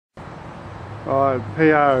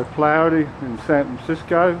Pierre Flaherty in San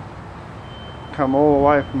Francisco. Come all the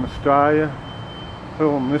way from Australia.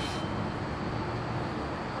 Film this.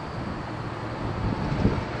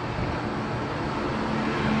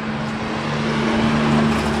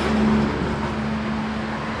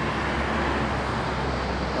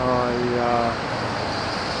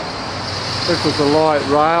 This is a light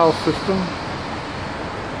rail system.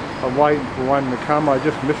 I'm waiting for one to come. I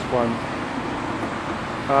just missed one.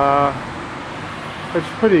 It's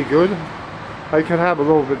pretty good. They can have a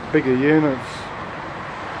little bit bigger units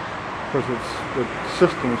because the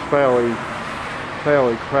system's fairly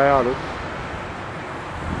crowded.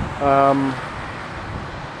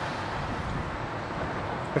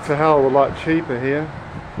 It's a hell of a lot cheaper here.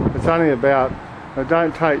 It's only about, now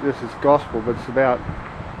don't take this as gospel, but it's about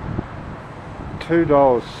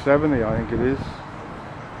 $2.70, I think it is,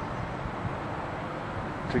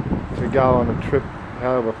 to go on a trip.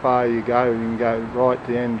 However far you go, you can go right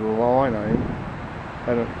to the end of the line, I think.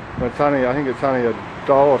 And it's only, I think it's only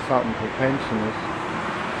 $1 something for pensioners.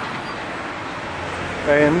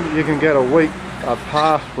 And you can get a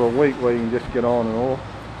pass for a week where you can just get on and off.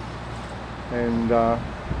 And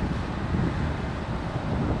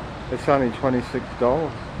it's only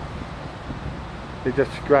 $26. You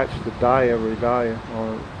just scratch the day every day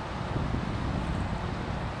on it.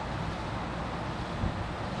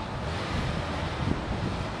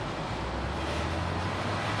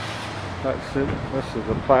 That's it. This is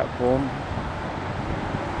a platform.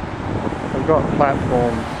 We've got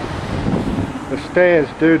platforms. The stairs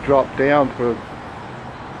do drop down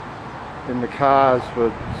in the cars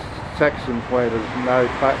for sections where there's no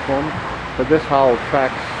platform, but this whole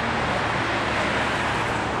track's,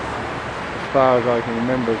 as far as I can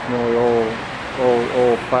remember, it's nearly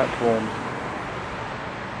all platforms.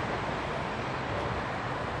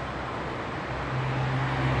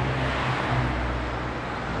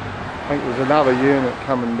 I think there's another unit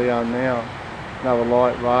coming down now, another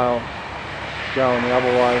light rail going the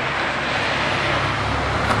other way.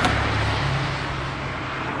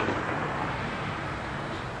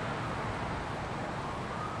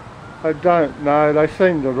 I don't know, they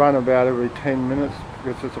seem to run about every 10 minutes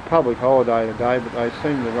because it's a public holiday today, but they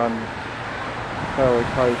seem to run fairly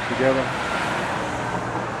close together.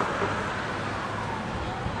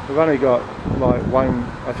 We've only got like one,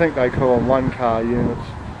 I think they call them one-car units.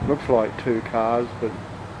 Looks like 2 cars, but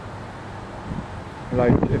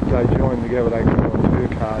if they join together they call them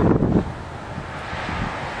 2-car units.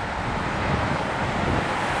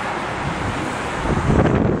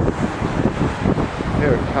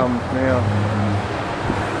 Here it comes now.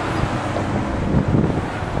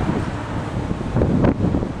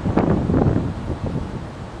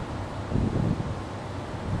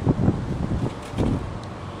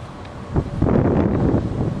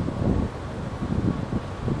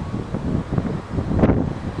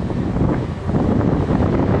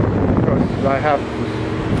 They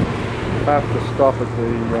have to stop at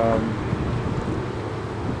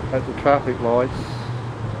the traffic lights,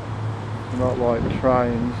 not like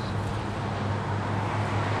trains.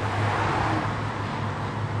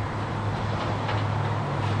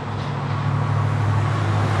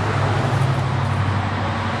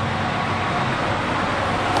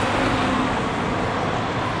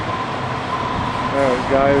 There it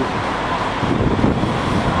goes.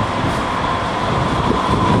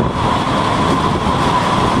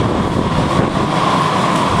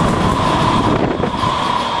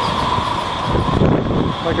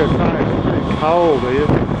 Like I say, it's pretty cold here.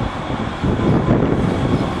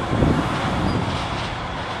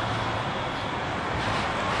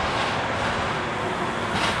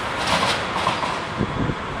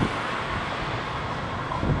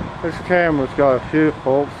 This camera's got a few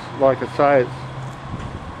faults. Like I say,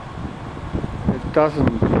 it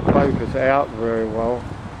doesn't focus out very well.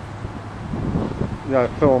 You know,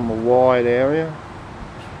 film a wide area.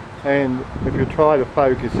 And if you try to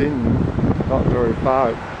focus in, not very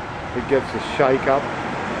far, it gets a shake up,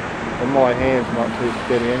 and my hand's not too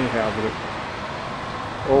steady anyhow, but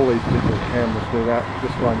all these digital cameras do that.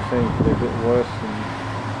 This one seems to be a bit worse.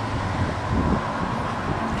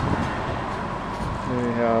 And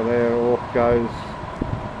anyhow, there off goes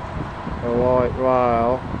a light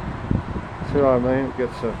rail. See what I mean? It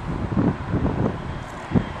gets a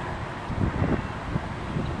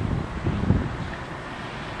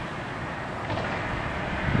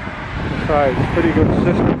it's a pretty good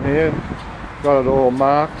system here. Got it all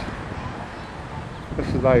marked.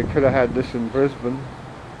 They could have had this in Brisbane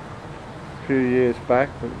a few years back,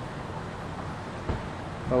 but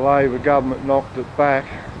the Labor government knocked it back.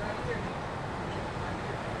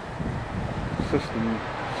 System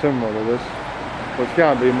similar to this. Well, it's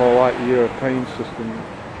going to be more like the European system,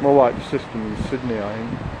 more like the system in Sydney, I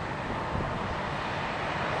think.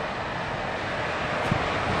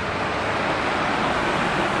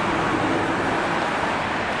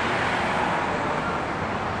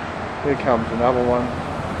 Here comes another one.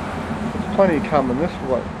 There's plenty coming this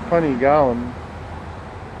way, plenty going.